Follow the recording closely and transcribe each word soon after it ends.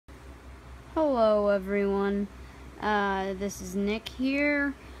Hello everyone, this is Nick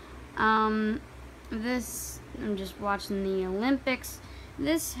here. I'm just watching the Olympics.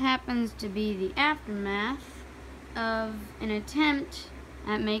 This happens to be the aftermath of an attempt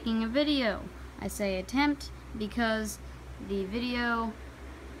at making a video. I say attempt because the video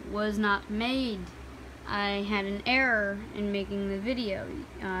was not made. I had an error in making the video.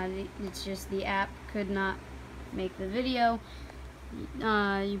 It's just the app could not make the video.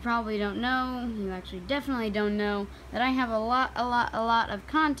 You probably don't know, you actually definitely don't know, that I have a lot of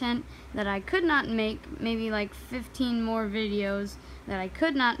content that I could not make, maybe like 15 more videos that I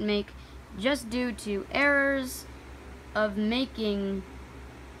could not make just due to errors of making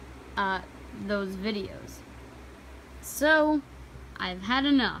those videos. So, I've had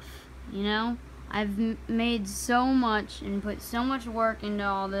enough, you know? I've made so much and put so much work into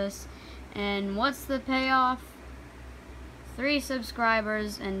all this, and what's the payoff? 3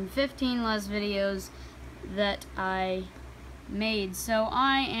 subscribers and 15 less videos that I made. So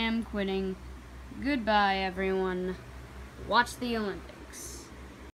I am quitting. Goodbye, everyone. Watch the Olympics.